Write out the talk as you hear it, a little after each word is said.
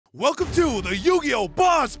Welcome to the Yu-Gi-Oh!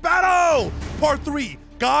 Boss Battle! Part 3,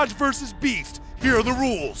 Gods vs. Beast. Here are the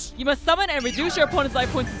rules. You must summon and reduce your opponent's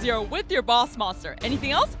life points to 0 with your boss monster.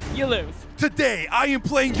 Anything else, you lose. Today, I am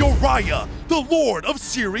playing URIA, the Lord of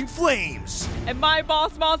Searing Flames. And my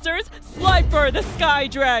boss monster is SLIFER, the Sky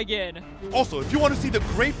Dragon. Also, if you want to see the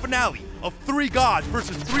great finale of 3 Gods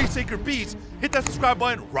versus 3 Sacred Beasts, hit that subscribe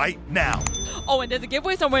button right now. Oh, and there's a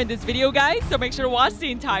giveaway somewhere in this video, guys, so make sure to watch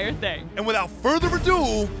the entire thing. And without further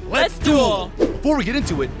ado, let's duel. Before we get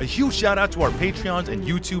into it, a huge shout out to our Patreons and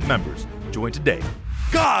YouTube members. Join today.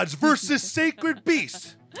 Gods versus Sacred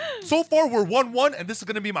Beasts. So far, we're 1-1, and this is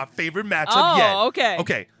going to be my favorite matchup yet. Oh, okay.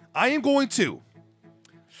 Okay, I am going to.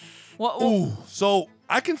 What? Ooh, so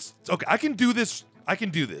I can do this. I can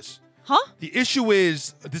do this. Huh? The issue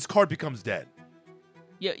is this card becomes dead.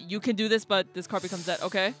 Yeah, you can do this, but this card becomes dead.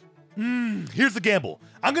 Okay. Here's the gamble.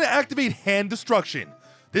 I'm going to activate Hand Destruction.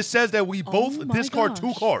 This says that we both discard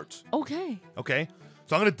 2 cards. Okay. Okay?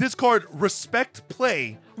 So I'm going to discard Respect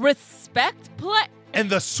Play. Respect Play? And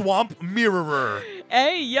the Swamp Mirrorer.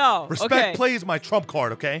 Hey, yo. Respect Play is my trump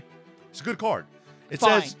card, okay? It's a good card. It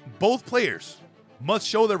says both players must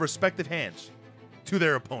show their respective hands to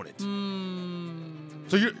their opponent.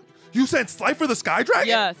 So you sent SLIFER the Sky Dragon?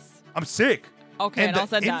 Yes. I'm sick. Okay, and I'll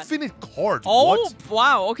send that. Infinite cards. Oh, what?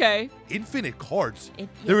 Wow, okay. Infinite cards.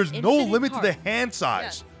 There is no limit to the hand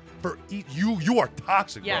size. For you are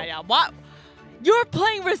toxic, bro. Yeah. What? You're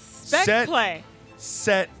playing Respect Play.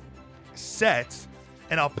 Set,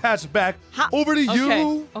 and I'll pass it back over to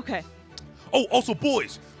you. Okay. Oh, also,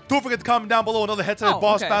 boys, don't forget to comment down below another head-to-head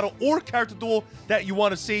boss battle or character duel that you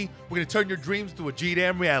want to see. We're going to turn your dreams to a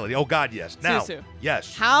G-damn reality. Oh, God, yes. Now,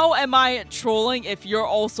 yes. How am I trolling if you're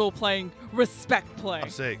also playing Respect Play? I'm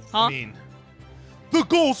sick. Huh? I mean, the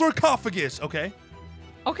Gold Sarcophagus. Okay.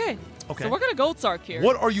 Okay. So we're going to Gold Sark here.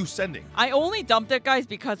 What are you sending? I only dumped it, guys,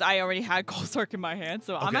 because I already had Gold Sark in my hand.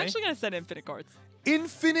 So I'm actually going to send infinite cards.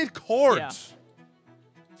 Infinite cards?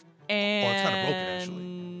 Yeah. And it's kind of broken,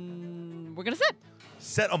 actually. We're going to set.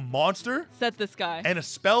 Set a monster? Set this guy. And a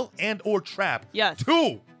spell and or trap. Yes.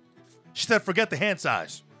 2. She said forget the hand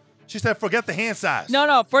size. She said forget the hand size.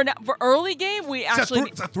 No. For early game, we actually...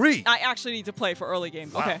 It's a 3. I actually need to play for early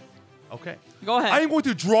game. Wow. Okay. Okay. Go ahead. I am going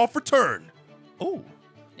to draw for turn. Oh.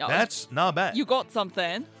 That's not bad. You got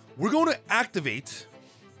something. We're going to activate...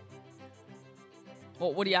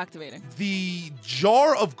 Well, what are you activating? The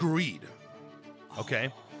Jar of Greed.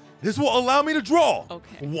 Okay. This will allow me to draw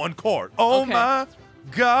 1 card. Oh my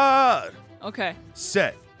God. Okay.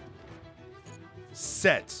 Set.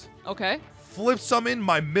 Okay. Flip summon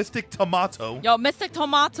my Mystic Tomato. Yo, Mystic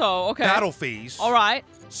Tomato. Okay. Battle phase. All right.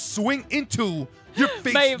 Swing into your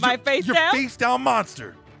face. my face down? Your face down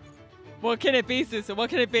monster. What can it be, Susan?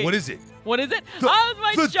 What can it be? What is it? What is it?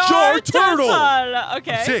 The Jar Turtle.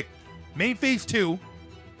 Okay. I'm sick. Main phase 2.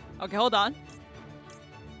 Okay, hold on.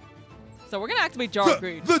 So we're gonna activate Jar of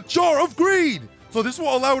Greed. The Jar of Greed. So this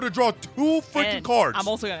will allow her to draw 2 freaking cards. I'm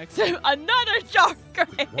also gonna activate another Jar of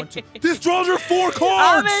Greed. 1, 2. This draws her 4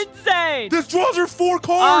 cards. I'm insane. This draws her 4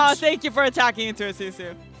 cards. Oh, thank you for attacking into it,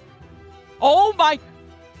 Susu. Oh my.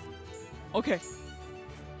 Okay.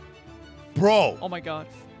 Bro. Oh my God.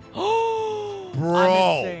 Oh.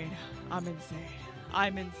 Bro.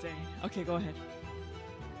 I'm insane. Okay, go ahead.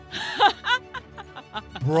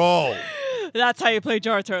 Bro. That's how you play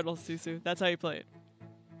Jar Turtle, Susu. That's how you play it.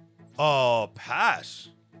 Pass.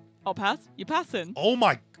 Oh, pass? You pass in. Oh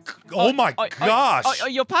my gosh. Oh,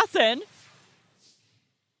 you're passing.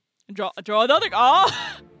 Draw another.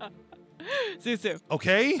 Oh. Susu.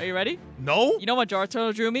 Okay. Are you ready? No. You know what Jar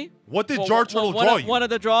Turtle drew me? What did Jar Turtle draw you? One of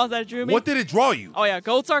the draws that drew me. What did it draw you? Oh yeah,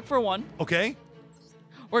 Gold Sark for 1. Okay.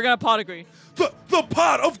 We're gonna Pot of Greed. The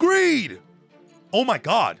Pot of Greed. Oh my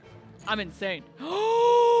God. I'm insane.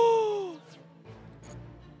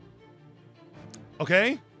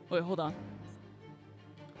 Okay. Wait, hold on.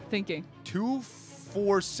 Thinking. 2,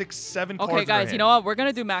 4, 6, 7 cards. Okay, guys, you know what? We're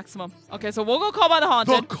gonna do maximum. Okay, so we'll go Call by the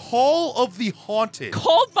Haunted. The Call of the Haunted.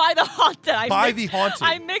 Called by the Haunted.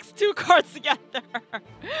 I mixed 2 cards together.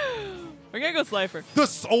 We're gonna go SLIFER.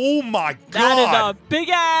 Oh my God. That is a big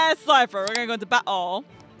ass SLIFER. We're gonna go into battle.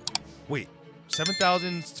 Wait.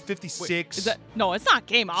 7,056. Is that no? It's not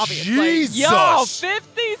game obvious. Jesus. Like, yo,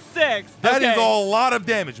 56. That is a lot of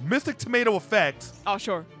damage. Mystic Tomato effect. Oh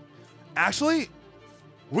sure. Actually,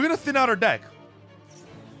 we're gonna thin out our deck.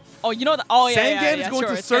 Oh, you know that. Oh yeah, Sangan is going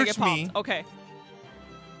to search me. Okay.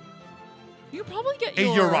 You probably get a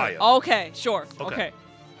URIA. Okay, sure. Okay.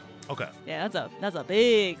 Yeah, that's a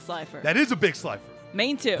big SLIFER. That is a big SLIFER.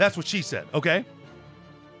 Main 2. That's what she said. Okay.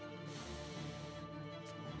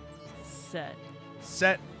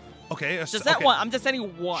 Set. Okay. Just that one. I'm just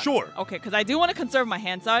sending one. Sure. Okay, because I do want to conserve my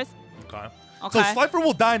hand size. Okay. Okay. So Slifer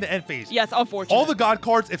will die in the end phase. Yes, unfortunately. All the God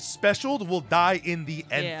cards, if specialed, will die in the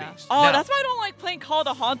end phase. Oh, now, that's why I don't like playing Call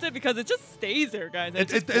the Haunted, because it just stays there, guys.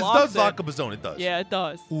 It does lock up a zone. It does. Yeah, it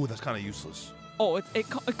does. Ooh, that's kind of useless. Oh, it's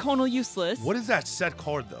Icono useless. What is that set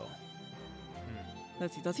card, though?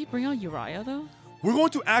 Let's see. Does he bring out Uriah, though? We're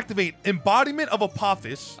going to activate Embodiment of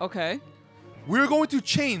Apophis. Okay. We're going to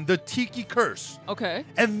chain the Tiki Curse. Okay.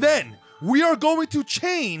 And then we are going to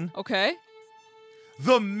chain Okay.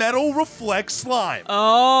 the Metal Reflect Slime.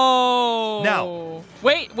 Oh. Now.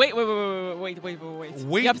 Wait. Wait on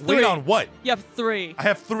what? You have 3. I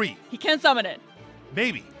have 3. He can summon it.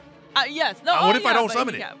 Maybe. Yes. No. What if I don't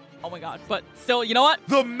summon it? Oh my god. But still, you know what?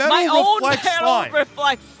 The Metal Reflect Slime.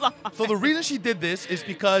 Reflect Slime. So the reason she did this is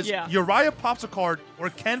because Uriah pops a card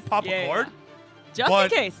or can pop a card. Just in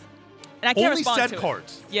case. And I can't only respond set to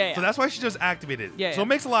cards. It. Yeah. So that's why she just activated it. Yeah. So it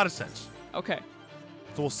makes a lot of sense. Okay.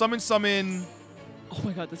 So we'll summon. Oh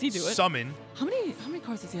my god, does he do it? Summon. How many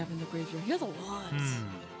cards does he have in the graveyard? He has a lot.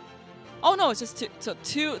 Oh no, it's just 2. So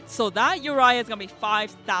 2. So that Uriah is gonna be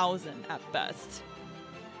 5,000 at best.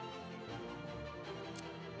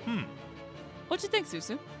 What'd you think,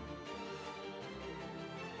 Susu?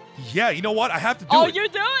 Yeah, you know what? I have to do it. Oh, you're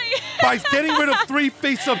doing it! By getting rid of 3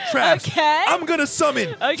 face-up traps, Okay. I'm gonna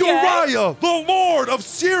summon Uriah, the Lord of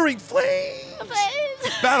Searing Flames.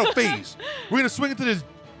 Battle phase. We're gonna swing into this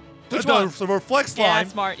the Reflect Slime. Yeah,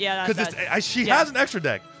 that's smart. Yeah, because she has an extra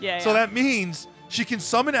deck. Yeah. So that means she can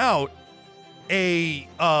summon out a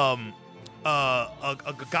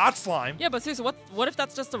God Slime. Yeah, but seriously, what if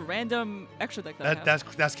that's just a random extra deck that I have?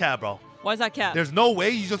 That's cap, bro. Why is that cap? There's no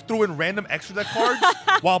way you just threw in random extra deck cards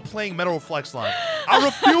while playing Metal Reflect Slime. I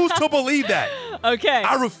refuse to believe that. Okay.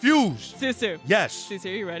 I refuse. Susu. Yes. Susu, are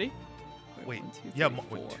you ready? Wait.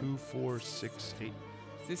 2, 4, 6, 8.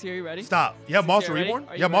 Susu, are you ready? Stop. You have Monster Reborn?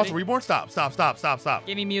 You have Monster Reborn? Stop.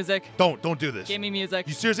 Give me music. Don't do this. Give me music.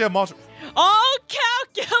 You seriously have Monster? Oh,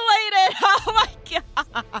 calculated. Oh my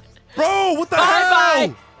god. Bro, what the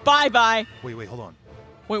hell? Bye. Wait, hold on.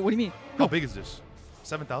 Wait, what do you mean? How big is this?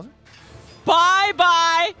 7,000?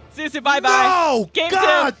 Bye. Susu, bye. No! Game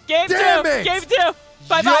God 2. Game 2. damn it! Game 2.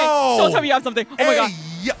 Bye. Don't tell me you have something. Oh my god.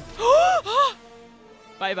 Yeah.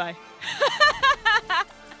 Bye.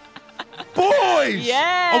 Boys!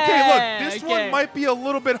 Yeah! Okay, look, this one might be a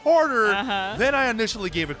little bit harder than I initially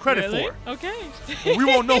gave it credit for. Okay. We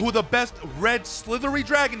won't know who the best red slithery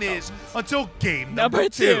dragon is until game number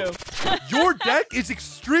 2. Your deck is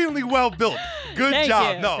extremely well built. Good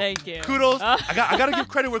job. Thank you. Kudos. I gotta give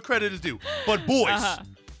credit where credit is due. But boys,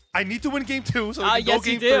 I need to win game 2 so we can go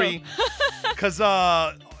game 3. Because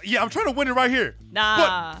I'm trying to win it right here.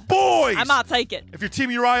 Nah. But boys, I'm not take it. If you're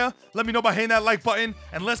Team Uriah, let me know by hitting that like button,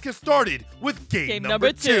 and let's get started with game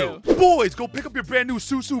number 2. Boys, go pick up your brand new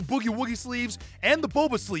Susu Boogie Woogie sleeves and the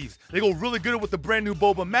Boba sleeves. They go really good with the brand new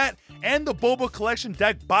Boba mat and the Boba collection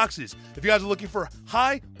deck boxes. If you guys are looking for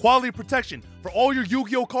high quality protection for all your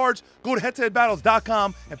Yu-Gi-Oh cards, go to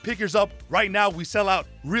HeadtoHeadBattles.com and pick yours up right now. We sell out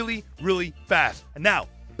really, really fast. And now,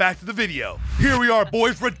 back to the video. Here we are,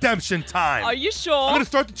 boys. Redemption time. Are you sure? I'm going to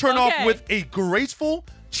start the turn off with a graceful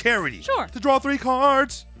charity. Sure. To draw 3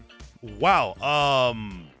 cards. Wow. Wow.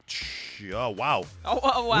 Oh, wow.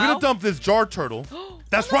 We're going to dump this Jar Turtle.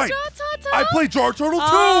 That's right. Turtle? I play Jar Turtle too.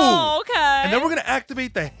 Oh, okay. And then we're going to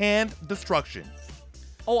activate the hand destruction.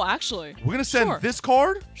 Oh, actually. We're going to send this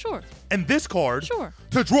card. Sure. And this card. Sure.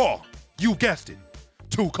 To draw, you guessed it,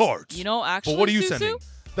 2 cards. You know, actually, but what are you Susu? sending?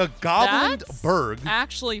 The Goblin Berg.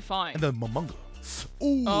 Actually fine. And the Momonga.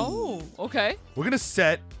 Ooh. Oh, okay. We're going to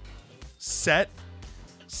set,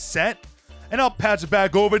 and I'll patch it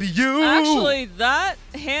back over to you. Actually, that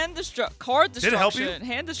card destruction. Did it help you?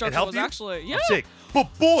 Hand destruction was actually, yeah. I'm sick. But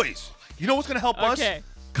boys, you know what's going to help us? Okay.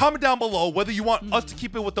 Comment down below whether you want us to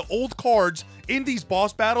keep it with the old cards in these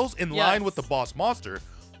boss battles in line with the boss monster,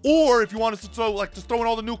 or if you want us to throw in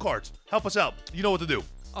all the new cards. Help us out. You know what to do.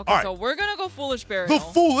 Okay, so we're going to go Foolish Burial. The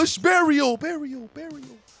Foolish Burial.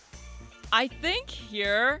 I think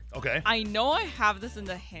here, okay. I know I have this in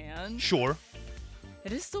the hand. Sure.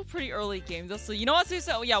 It is still pretty early game though, so you know what,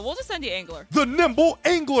 Susu? Yeah, we'll just send the Angler. The Nimble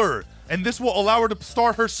Angler. And this will allow her to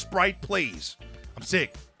start her Sprite plays. I'm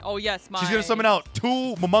sick. Oh, yes, She's going to summon out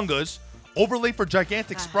 2 Momongas, overlay for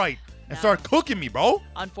Gigantic Sprite, and start cooking me, bro.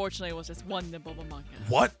 Unfortunately, it was just 1 Nimble Momonga.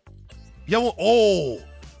 What? Yeah, well,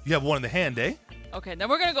 you have 1 in the hand, eh? Okay, then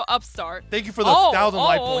we're going to go Upstart. Thank you for the 1,000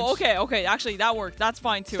 life points. Okay. Actually, that works. That's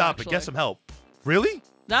fine, too, Stop it. Get some help. Really?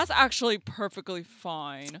 That's actually perfectly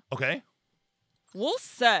fine. Okay. We'll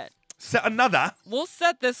set. Set We'll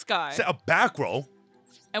set this guy. Set a back row.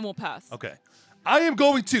 And we'll pass. Okay. I am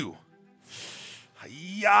going to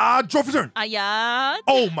Yeah, draw for turn. Yeah.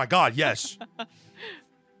 Oh my god, yes.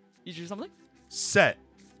 You drew something? Set.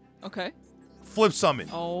 Okay. Flip summon.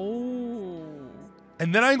 Oh.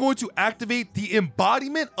 And then I'm going to activate the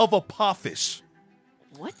embodiment of Apophis.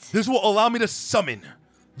 What? This will allow me to summon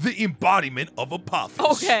the embodiment of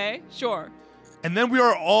Apophis. Okay, sure. And then we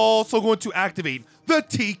are also going to activate the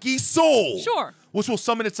Tiki Soul. Sure. Which will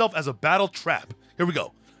summon itself as a battle trap. Here we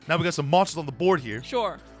go. Now we got some monsters on the board here.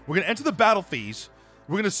 Sure. We're going to enter the battle phase.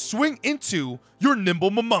 We're going to swing into your Nimble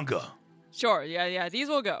Momonga. Sure, yeah, these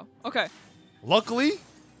will go. Okay. Luckily,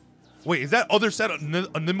 wait, is that other set a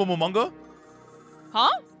Nimble Momonga? Huh?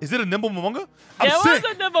 Is it a Nimble Momonga? It was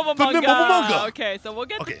a Nimble Momonga. The Nimble Momonga. Okay, so we'll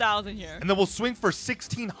get the 1,000 here. And then we'll swing for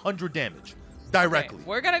 1,600 damage directly. Okay,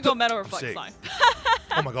 we're going to go Metal Reflect Slime.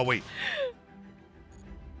 Oh my god, wait.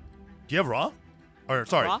 Do you have Raw? Or,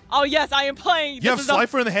 sorry. Raw? Oh, yes, I am playing. You have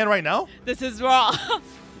Slifer in the hand right now? This is Raw.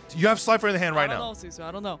 You have Slifer in the hand right now? I don't know, Susu.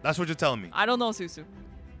 I don't know. That's what you're telling me. I don't know, Susu.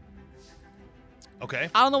 Okay.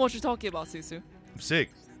 I don't know what you're talking about, Susu. I'm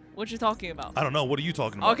sick. What you talking about? I don't know. What are you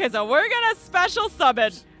talking about? Okay, so we're gonna special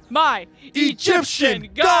summon my Egyptian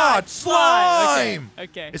God Slime.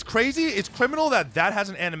 Okay. It's crazy. It's criminal that has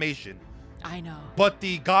an animation. I know. But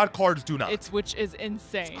the God cards do not. Which is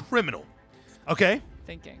insane. It's criminal. Okay.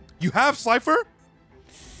 Thinking. You have Slifer?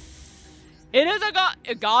 It is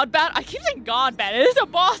a god bat. I keep saying god bat. It is a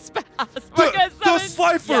boss bat. The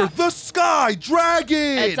Slifer, the Sky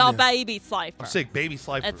Dragon. It's a baby Slifer. I'm sick, baby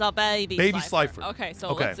Slifer. It's a baby Slifer. Okay,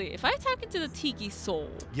 so let's see. If I attack into the Tiki Soul.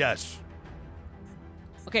 Yes.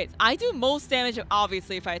 Okay, I do most damage,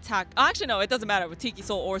 obviously, if I attack. Actually, no, it doesn't matter with Tiki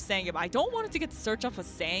Soul or Sangan, but I don't want it to get to search off a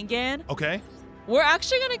Sangan. Okay. We're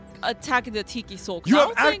actually going to attack into the Tiki Soul. You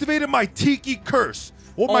have activated my Tiki Curse.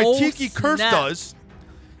 What my Tiki Curse does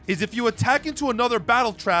is if you attack into another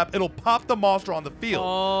battle trap, it'll pop the monster on the field.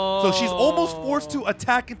 So she's almost forced to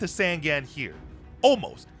attack into Sangan here.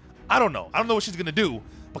 Almost. I don't know. I don't know what she's going to do,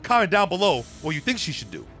 but comment down below what you think she should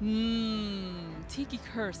do. Tiki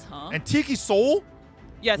Curse, huh? And Tiki Soul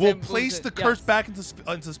will place the curse back into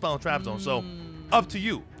spell and trap zone. So up to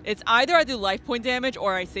you. It's either I do life point damage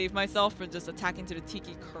or I save myself for just attacking to the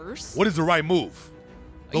Tiki Curse. What is the right move?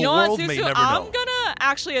 The you know world what, Susu? may never know. I'm gonna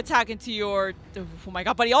actually attack into your. Oh my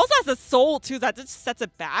god! But he also has a soul too. That just sets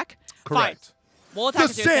it back. Correct. Fine. We'll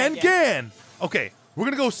attack the into Sangan. Okay, we're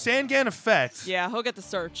gonna go Sangan effect. Yeah, he'll get the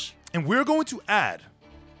search. And we're going to add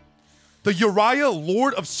the URIA,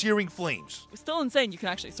 Lord of Searing Flames. It's still insane. You can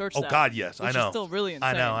actually search that. Oh god, yes, I know. Which is still really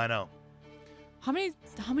insane. I know. How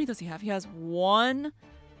many does he have? He has one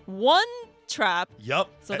trap. Yep.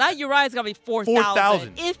 So that URIA is gonna be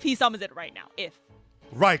 4,000 if he summons it right now.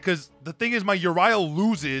 Right, because the thing is, my URIA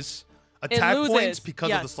loses attack points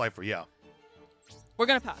because of the Slifer. Yeah. We're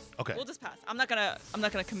gonna pass. Okay. We'll just pass. I'm not gonna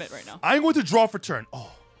commit right now. I'm going to draw for turn.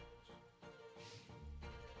 Oh.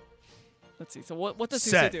 Let's see. So what does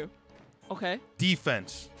Susu do? Okay.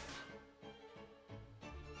 Defense.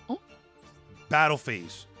 Oh. Battle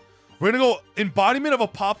phase. We're gonna go embodiment of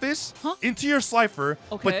Apophis into your Slifer,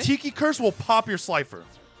 but Tiki Curse will pop your Slifer.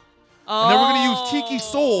 And then we're going to use Tiki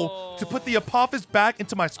Soul to put the Apophis back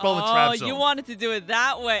into my spell and trap zone. Oh, you wanted to do it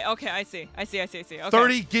that way. Okay, I see. Okay.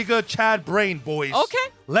 30 Giga Chad Brain, boys. Okay.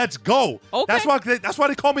 Let's go. Okay. That's why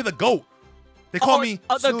they call me the GOAT. They call me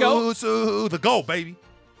the GOAT? The GOAT, baby.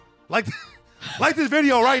 Like this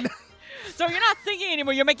video right now. So you're not singing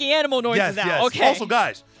anymore. You're making animal noises now. Yes. Okay. Also,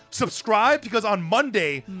 guys, subscribe because on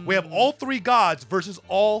Monday, we have all 3 gods versus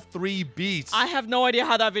all 3 beasts. I have no idea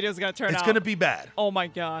how that video is going to turn out. It's going to be bad. Oh, my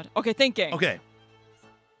God. Okay, thinking. Okay.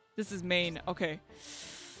 This is main. Okay.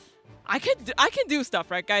 I can do stuff,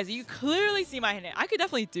 right, guys? You clearly see my hand. I could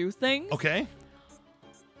definitely do things. Okay.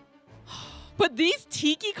 But these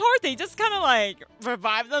Tiki cards, they just kind of like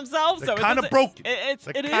revive themselves. They're kind of broken. It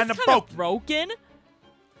is kind of broken.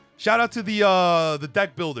 Shout out to the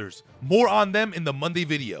deck builders. More on them in the Monday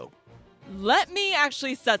video. Let me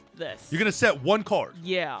actually set this. You're going to set 1 card.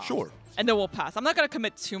 Yeah. Sure. And then we'll pass. I'm not going to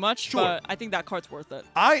commit too much, but I think that card's worth it.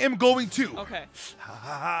 I am going to. Okay.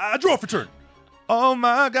 Draw for turn. Oh,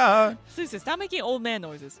 my God. Seriously, stop making old man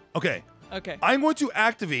noises. Okay. Okay. I'm going to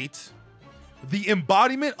activate the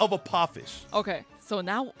embodiment of Apophis. Okay. So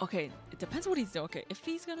now, it depends what he's doing. Okay. Is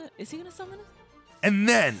he going to summon him? And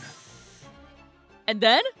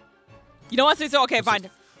then? You know what? So, okay, fine.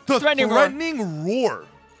 The threatening roar.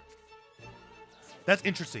 That's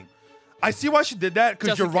interesting. I see why she did that,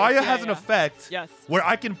 because URIA has an effect where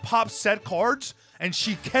I can pop set cards, and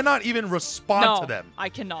she cannot even respond to them. I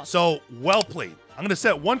cannot. So, well played. I'm going to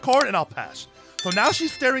set 1 card, and I'll pass. So now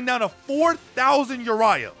she's staring down a 4,000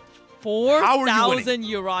 URIA. 4,000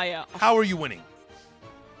 URIA. How are you winning?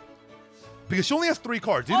 Because she only has 3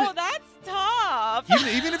 cards. Oh, that's tough.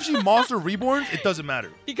 Even if she monster reborns, it doesn't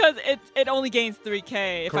matter. Because it only gains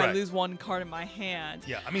 3K if I Correct. lose 1 card in my hand.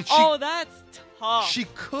 Yeah, I mean, oh, that's tough. She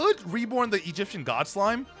could reborn the Egyptian God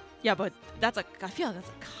Slime. Yeah, but I feel like that's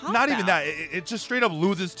a cop Not even out. that. It just straight up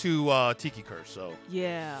loses to Tiki Curse. So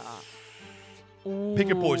Yeah. pick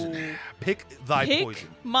your poison. Ooh. Pick thy Pick poison.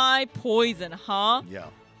 my poison, huh? Yeah.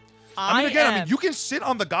 I mean, you can sit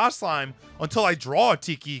on the God Slime until I draw a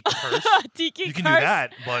Tiki Curse. Tiki You can curse. do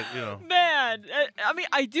that, but you know. Man, I mean,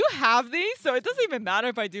 I do have these, so it doesn't even matter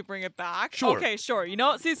if I do bring it back. Sure. Okay, sure. You know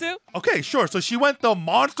what, Susu? Okay, sure. So she went the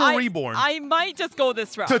monster reborn. I might just go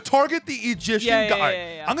this route. To target the Egyptian guy.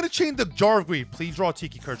 Yeah. I'm going to change the Jar of Greed. Please draw a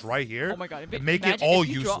Tiki Curse right here. Oh my god. And make it Imagine all if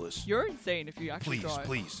you draw- useless. You're insane if you actually Please, draw it.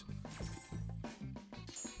 please.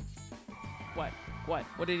 What?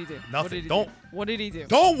 What did he do? Nothing. What did he Don't- do? What did he do?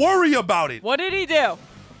 Don't worry about it. What did he do?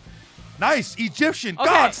 Nice. Egyptian Okay,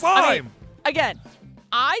 God Slime. I mean, again,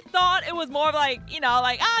 I thought it was more of like,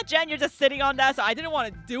 Jen, you're just sitting on that, so I didn't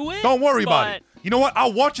want to do it. Don't worry about but- it. You know what? I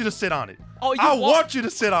want you to sit on it. Oh, you I want- want you to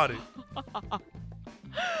sit on it.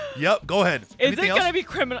 Yep, go ahead. Is Anything it else? gonna be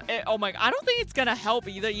criminal? Oh my! I don't think it's gonna help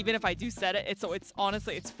either. Even if I do set it, it's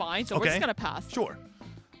honestly it's fine. So we're Okay. just gonna pass. Sure.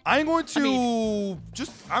 I'm going to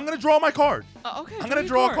I'm going to draw my card. Okay. I'm going to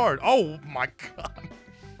draw a card. Oh my god.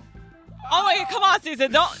 Oh my god! Come on,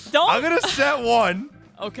 Susan. Don't. I'm going to set one.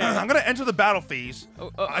 Okay. I'm going to enter the battle phase.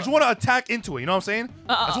 I just want to attack into it, you know what I'm saying?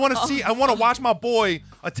 I just want to see, I want to watch my boy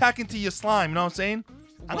attack into your slime, you know what I'm saying?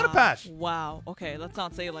 I'm going to pass. Wow. Okay. Let's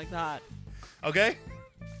not say it like that. Okay?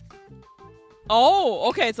 Oh.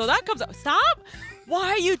 Okay. So that comes up. Stop. Why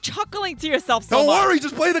are you chuckling to yourself so Don't much? worry,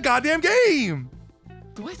 just play the goddamn game.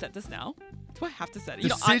 Do I set this now? Do I have to set it?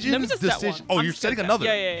 Decisions, let me just set decision- one. Oh, I'm you're just gonna setting set- another.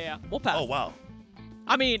 Yeah. We'll pass. Oh, wow.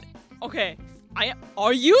 I mean, okay.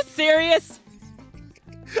 Are you serious?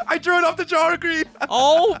 I drew it off the jar of greed.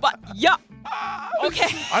 Oh, but yeah. Okay.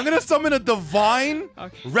 I'm going to summon a divine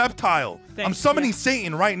Okay. reptile. Thank I'm summoning you.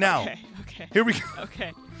 Satan right now. Okay. Here we go.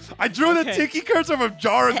 Okay. I drew the Okay. Tiki Curse of a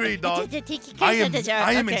jar of greed, dog. I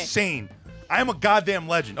am Okay. insane. I am a goddamn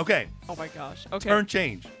legend. Okay. Oh my gosh. Okay. Turn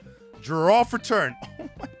change. Draw for turn. Oh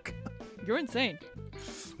my god. You're insane.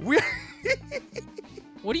 We're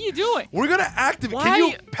What are you doing? we're gonna activate. Why Can are you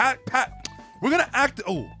you- pat? We're gonna act.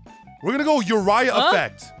 Oh, we're gonna go URIA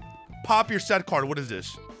effect. Pop your set card. What is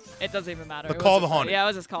this? It doesn't even matter. The It was Call of just the Haunted. Yeah, it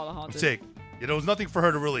was just Call the Haunted. Sick. Yeah, there was nothing for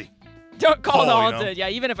her to really. Don't call the Call, you know? Haunted. Yeah,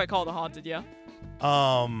 even if I call the Haunted, yeah.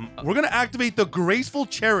 We're gonna activate the Graceful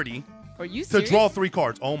Charity Are you to serious? draw 3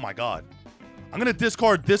 cards. Oh my god. I'm gonna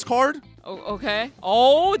discard this card. Oh, okay.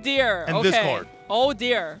 Oh dear. And okay. this card. Oh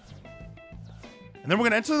dear. And then we're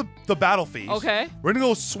going to enter the battle phase. Okay. We're going to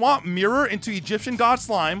go Swamp Mirror into Egyptian God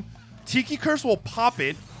Slime. Tiki Curse will pop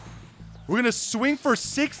it. We're going to swing for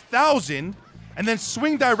 6,000 and then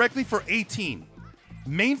swing directly for 18.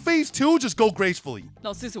 Main phase 2, just go gracefully.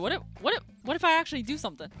 No, Susu, what if I actually do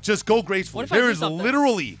something? Just go gracefully. What if I There do is something?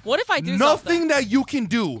 literally What if I do nothing something? that you can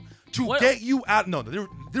do to What- get you out. No,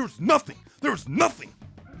 there's nothing. There's nothing.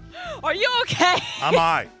 Are you okay? I'm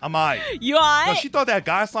I. You alright? No, she thought that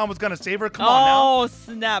God Slime was going to save her. Come on now. Oh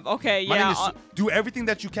snap. Okay, My yeah. name is, do everything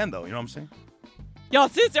that you can, though. You know what I'm saying? Yo,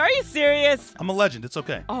 Susu, are you serious? I'm a legend. It's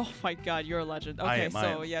okay. Oh my god, you're a legend. I Okay, am, I so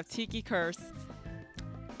am. you have Tiki Curse.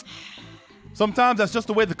 Sometimes that's just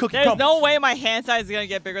the way the cookie There's comes. no way my hand size is gonna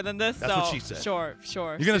get bigger than this. That's so what she said. Sure.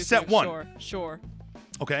 You're gonna Susu, set one. Sure.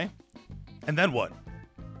 Okay. And then what?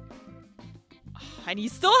 And he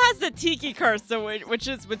still has the Tiki Curse, so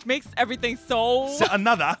which makes everything so. Set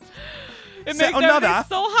another. It set makes another. everything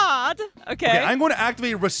so hard. Okay. Okay, I'm going to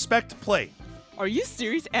activate Respect Play Are you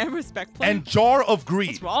serious? And respect play? and Jar of Greed.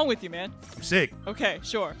 What's wrong with you, man? Sick. Okay,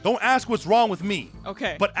 sure. Don't ask what's wrong with me,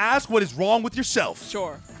 Okay. but ask what is wrong with yourself.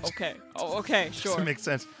 Sure. Okay. Oh, okay. Sure. Doesn't make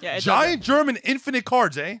sense. Yeah, it Giant German infinite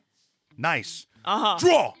cards, eh? Nice. Uh-huh.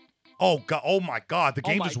 Draw. Oh god. Oh my god. The Oh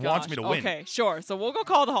game my just wants me to win. Okay, sure. So we'll go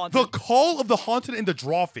call the Haunted. The Call of the Haunted in the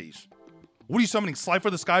draw phase. What are you summoning? Slifer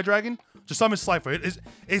the Sky Dragon? Just summon Slifer.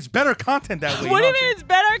 It's better content that way. What do you know mean it's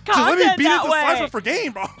better Just content let me beat that into way? Slifer for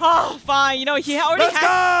game, bro. Oh, fine. You know, he already Let's has.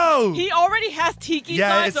 go! He already has Tiki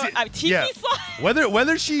slime. So, Tiki slime?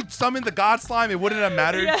 Whether she summoned the God Slime, it wouldn't have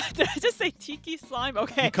mattered. Yeah, did I just say Tiki slime?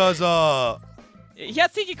 Okay. Because, He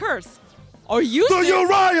has Tiki Curse. Are you the serious?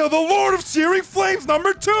 Uriah, the Lord of Searing Flames,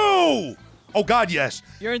 number 2! Oh, God, yes.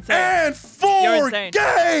 You're insane. And 4 You're insane.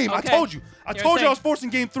 game! I Okay. told you. I You're told you I insane. was forcing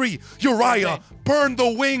game 3. Uriah insane. burned the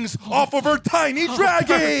wings off of her tiny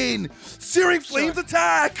dragon! Searing Flames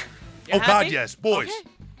attack! You're oh, God, happy? yes. Boys. Okay.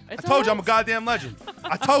 I It's told you I'm a alright. goddamn legend.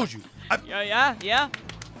 I told you. Yeah.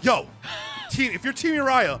 Yo, team, if you're Team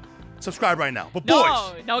Uriah, subscribe right now. But No,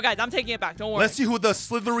 boys, no, guys, I'm taking it back. Don't worry. let's see who the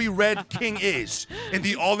slithery red king is in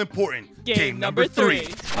the all-important Game number 3.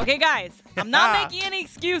 Okay, guys, I'm not making any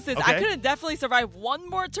excuses. I Okay. could have definitely survived one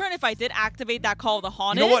more turn if I did activate that Call of the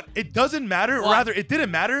Haunted. You know what? It doesn't matter. Or What? rather, it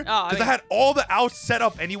didn't matter Oh, because I had all the outs set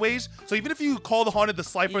up anyways. So even if you call the Haunted, the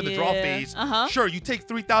Slifer, the draw Yeah. phase, Uh-huh. sure, you take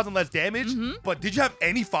 3,000 less damage. But did you have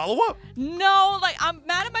any follow-up? No, like, I'm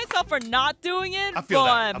mad at myself for not doing it, I feel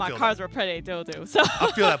that. but I my feel cards that. were pretty doo-doo. So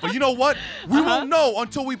I feel that. But you know what? We won't know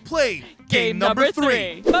until we play game number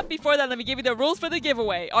 3. But before that, let me give you the rules for the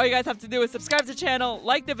giveaway. All you guys have to do is subscribe to the channel,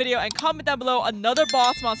 like the video, and comment down below another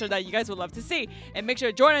boss monster that you guys would love to see. And make sure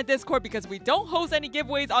to join our Discord because we don't host any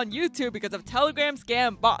giveaways on YouTube because of Telegram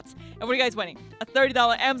scam bots. And what are you guys winning? A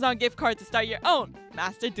 $30 Amazon gift card to start your own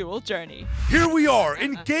Master Duel journey. Here we are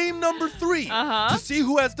in game number 3 to see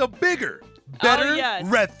who has the bigger, better yes.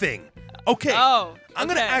 red thing. Okay. Oh, I'm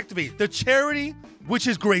going to okay. activate the charity, which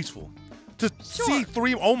is graceful, to see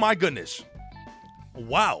 3. Oh, my goodness.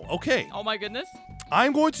 Wow. Okay. Oh my goodness.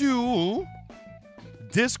 I'm going to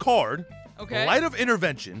discard Okay. Light of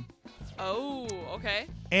Intervention Oh, okay.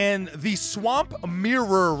 and the Swamp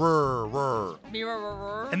Mirror.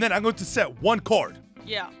 Mirror. And then I'm going to set 1 card,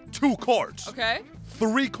 Yeah. 2 cards, Okay.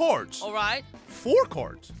 3 cards, All right. 4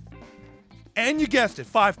 cards, and you guessed it,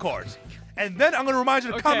 5 cards. And then I'm going to remind you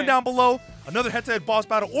to Okay. comment down below another head-to-head boss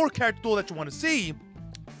battle or character duel that you want to see.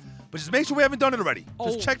 But just make sure we haven't done it already.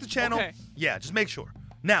 Just Oh, check the channel. okay. Yeah, just make sure.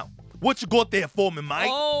 Now, what you got there for me, Mike?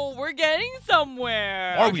 Oh, we're getting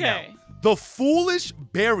somewhere. Are okay. we now? The Foolish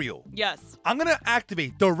Burial. Yes. I'm going to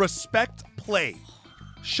activate the Respect Play.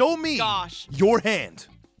 Show me Gosh. your hand.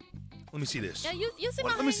 Let me see this. Yeah, you see my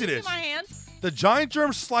Let hand. me see you this. See my hand. The Giant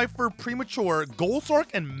Germ Slifer Premature Gold Sark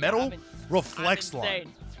and Metal I'm Reflex Line.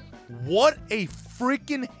 insane. What a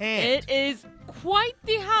freaking hand. It is quite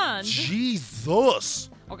the hand. Jesus.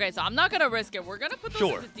 Okay, so I'm not gonna risk it. We're gonna put those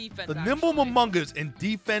Sure. into defense. The Nimble actually. Mamungas in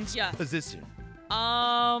defense Yes. position.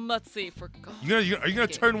 Let's see. For Are you gonna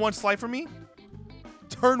Okay. turn 1 Slifer me?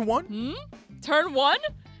 Turn 1? turn 1?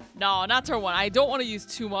 No, not turn 1. I don't want to use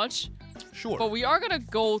too much, Sure. but we are gonna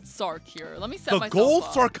gold sark here. Let me set The myself gold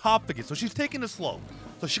up. sarcophagus. So she's taking it slow.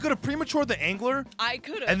 So she could have prematured the angler I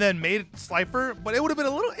could have. and then made Slifer, but it would have been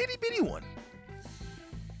a little itty bitty one.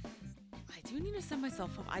 I do need to set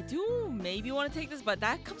myself up. I do maybe want to take this, but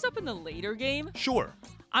that comes up in the later game. Sure.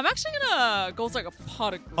 I'm actually gonna go like a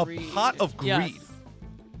pot of greed. A pot of greed. Yes.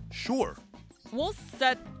 Sure. We'll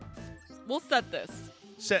set this.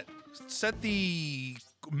 Set the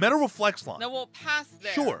Metal Reflex line. Then we'll pass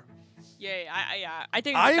there. Sure. Yeah. I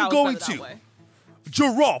think I that am was going better to that way.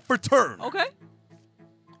 draw for turn. Okay.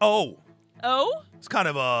 Oh, Oh. it's kind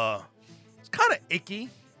of icky.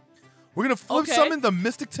 We're gonna flip Okay. summon the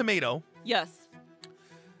Mystic Tomato, Yes.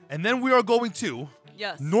 and then we are going to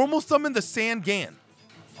Yes. normal summon the Sand Gan,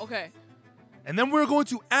 Okay. and then we're going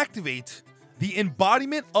to activate the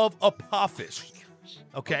Embodiment of Apophis.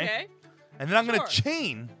 Okay. Okay. And then I'm gonna Sure.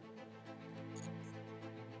 chain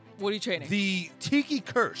What are you training? the Tiki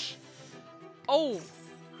Curse, Oh,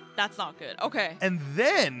 that's not good. Okay. and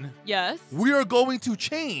then Yes. we are going to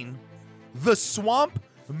chain the Swamp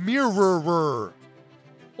Mirror.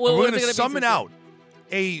 Well, And we're what's it gonna gonna be summon since out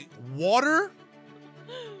a Water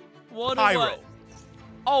What Pyro. What?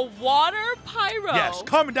 Oh, water pyro. Yes,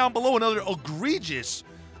 comment down below another egregious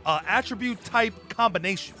attribute type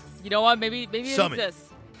combination. You know what? Maybe it Summon. exists.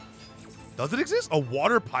 Does it exist? A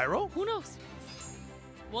water pyro? Who knows?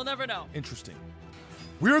 We'll never know. Interesting.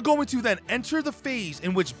 We are going to then enter the phase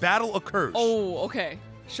in which battle occurs. Oh, okay.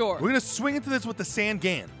 Sure. We're going to swing into this with the Sand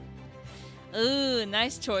Gan. Ooh,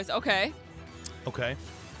 nice choice. Okay. Okay.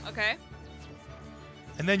 Okay.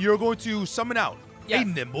 And then you're going to summon out Yes. a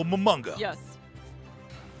Nimble Mamunga. Yes.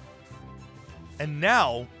 And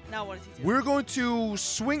now Now what does he do? we're going to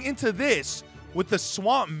swing into this with the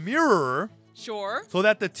Swamp Mirror Sure. so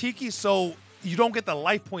that the Tiki, so you don't get the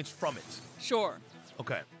life points from it. Sure.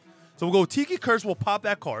 Okay. So we'll go Tiki Curse, we'll pop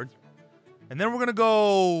that card. And then we're going to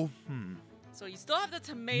go So you still have the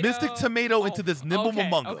tomato. Mystic Tomato into this Nimble okay,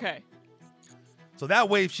 Mamunga. Okay. So that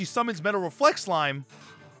way, if she summons Metal Reflex Slime,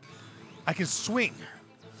 I can swing.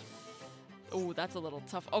 Ooh, that's a little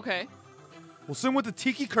tough. Okay. We'll swing with the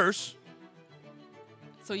Tiki Curse.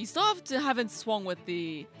 So you still haven't swung with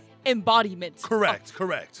the embodiment. Correct,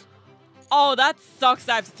 correct. Oh, that sucks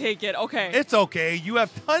that I have to take it. Okay. It's okay. You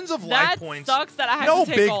have tons of life that points. sucks that I have No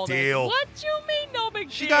to take big all deal. this. What do you mean no big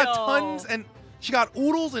deal? She got tons and she got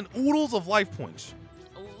oodles and oodles of life points.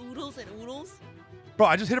 Oodles and oodles? Bro,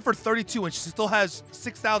 I just hit her for 32 and she still has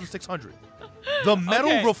 6,600. The Metal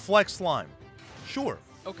Okay. Reflex Slime. Sure.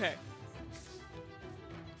 Okay.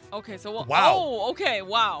 Okay, so what? Wow. Oh, okay,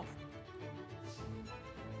 wow.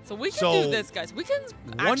 So we can do this, guys. We can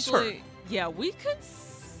one actually... turn. Yeah, we can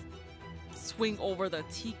swing over the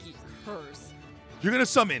Tiki Curse. You're going to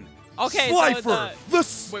summon Okay, SLIFER.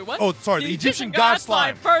 Wait, what? Oh, sorry, the Egyptian god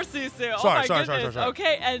slime. First, Susu. Sorry.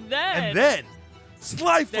 Okay, and then... And then,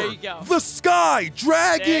 SLIFER. There you go. The sky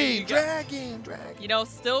dragon. Dragon. You know,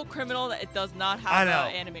 still criminal that it does not have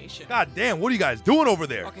an animation. God damn, what are you guys doing over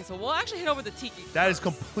there? Okay, so we'll actually hit over the Tiki. That is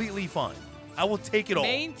completely fine. I will take it all.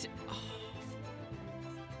 1,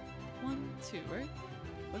 2, right?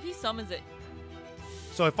 What if he summons it?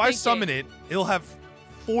 So if I summon it, it'll have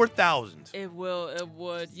 4,000. It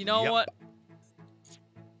would. You know what?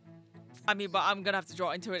 I mean, but I'm going to have to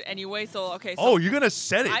draw into it anyway, so okay. So you're going to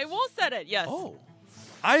set it? I will set it, yes. Oh.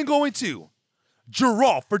 I'm going to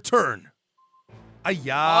draw for turn.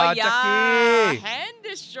 Hand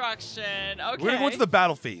destruction. Okay. We're going to go into the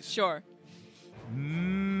battle phase. Sure.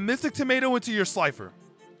 Mystic Tomato into your SLIFER.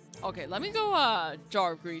 Okay, let me go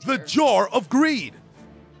Jar of Greed The here. Jar of Greed.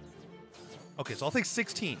 Okay, so I'll take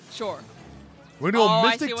 16. Sure. We're going to go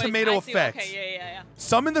Mystic Tomato effect. Okay, yeah.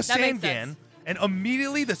 Summon the Sangan, and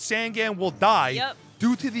immediately the Sangan will die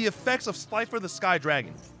due to the effects of SLIFER the Sky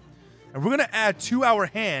Dragon. And we're going to add to our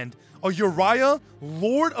hand a URIA,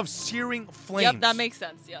 Lord of Searing Flames. Yep, that makes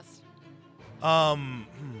sense, yes.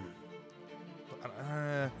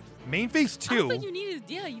 Main phase 2. I don't think you need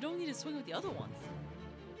to, you don't need to swing with the other ones.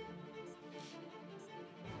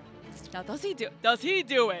 Now, does he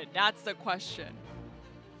do it? That's the question.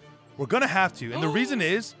 We're going to have to. And the reason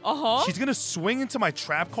is, she's going to swing into my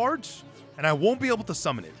trap cards, and I won't be able to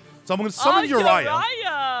summon it. So I'm going to summon URIA.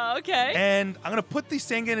 URIA, okay. And I'm going to put the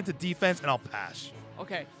Sangan into defense, and I'll pass.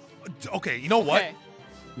 Okay. Okay, you know what?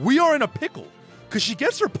 We are in a pickle, because she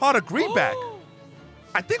gets her pot of greed back.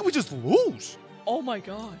 I think we just lose. Oh my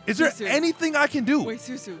god. Is there anything I can do? Wait,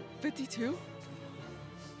 Susu, 52?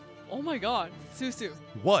 Oh my god, Susu.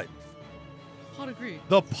 What? Pot of greed.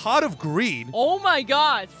 The pot of greed? Oh my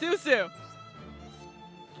god, Susu.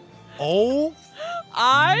 Oh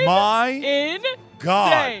my god.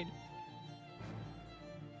 Insane.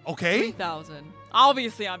 Okay. 3,000.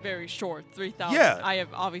 Obviously, I'm very short. 3,000. Yeah.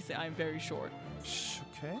 I'm very short.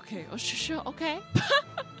 Okay. Okay. Oh, okay.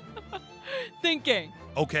 Thinking.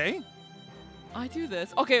 Okay. I do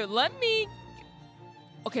this. Okay, let me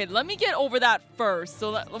get over that first.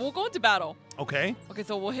 So we'll go into battle. Okay. Okay,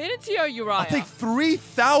 so we'll hit into your URIA. I'll take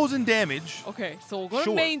 3,000 damage. Okay, so we'll go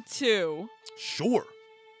to main 2. Sure.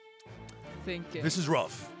 Thinking. This is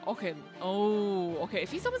rough. Okay. Oh, okay.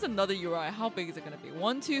 If he summons another URIA, how big is it going to be?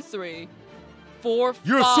 1, 2, 3, 4, 5.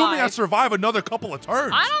 You're assuming I survive another couple of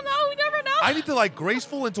turns. I don't know. We never know. I need to, like,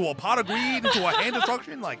 graceful into a pot of greed, into a hand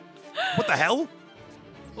destruction? Like, what the hell?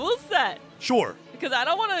 We'll set. Sure. Because I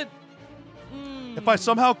don't want to... If I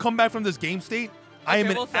somehow come back from this game state, I am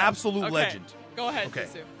an absolute legend. Go ahead,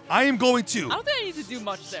 Susu. I am going to... I don't think I need to do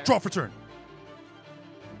much there. Draw for turn.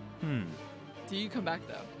 Do you come back,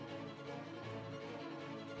 though?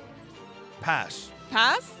 Pass.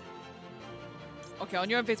 Pass? Okay, on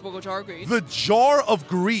your own face, we'll go Jar of Greed. The Jar of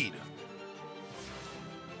Greed.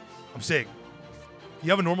 I'm sick. You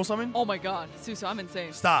have a normal summon? Oh my god. Susu, I'm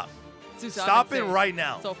insane. Stop. Susu, Stop it right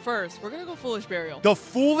now. So first, we're going to go Foolish Burial. The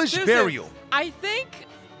Foolish Burial. I think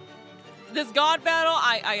this god battle,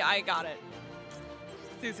 I got it.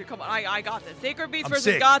 Susu, come on. I got this. Sacred Beasts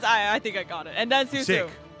versus gods, I think I got it. And then Susu. Sick.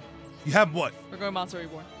 You have what? We're going Monster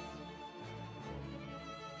Reborn.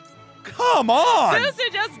 Come on!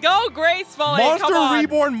 Susu, just go gracefully. Monster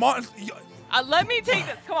Reborn. Let me take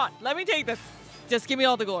this. Come on. Let me take this. Just give me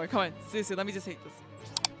all the glory. Come on. Susu, let me just take this.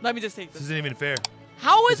 Let me just take this. This isn't even fair.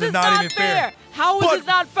 How is this not fair? How is this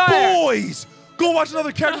not fair? Boys, go watch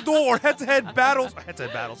another character duel or head-to-head battles.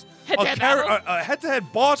 Head-to-head battles. A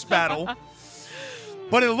head-to-head boss battle.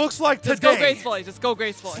 But it looks like today. Just go gracefully. Just go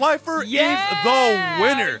gracefully. SLIFER is the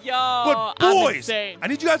winner. Yo, but boys, I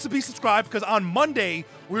need you guys to be subscribed because on Monday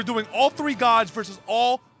we're doing all 3 gods versus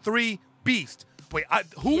all 3 beasts. Wait,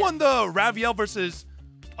 who won the Raviel versus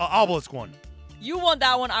Obelisk one? You won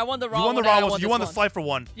that one. I won the Raw one. You won the Raw one. You won the SLIFER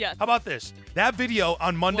one. Yes. How about this? That video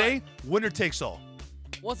on Monday, winner takes all.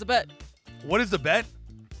 What's the bet? What is the bet?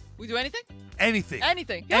 We do anything? Anything.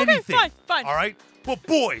 Anything. Yeah, anything. Okay, fine. All right. But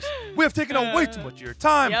boys, we have taken up way too much of your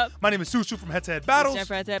time. My name is Susu from HeadtoHead Battles.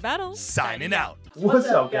 HeadtoHead Battles. Signing out. What's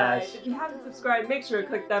up, guys? If you haven't subscribed, make sure to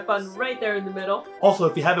click that button right there in the middle. Also,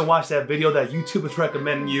 if you haven't watched that video that YouTube is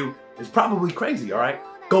recommending you, it's probably crazy, all right?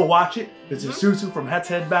 Go watch it. This is Susu from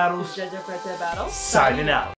HeadtoHead Battles. HeadtoHead Battles. Signing out.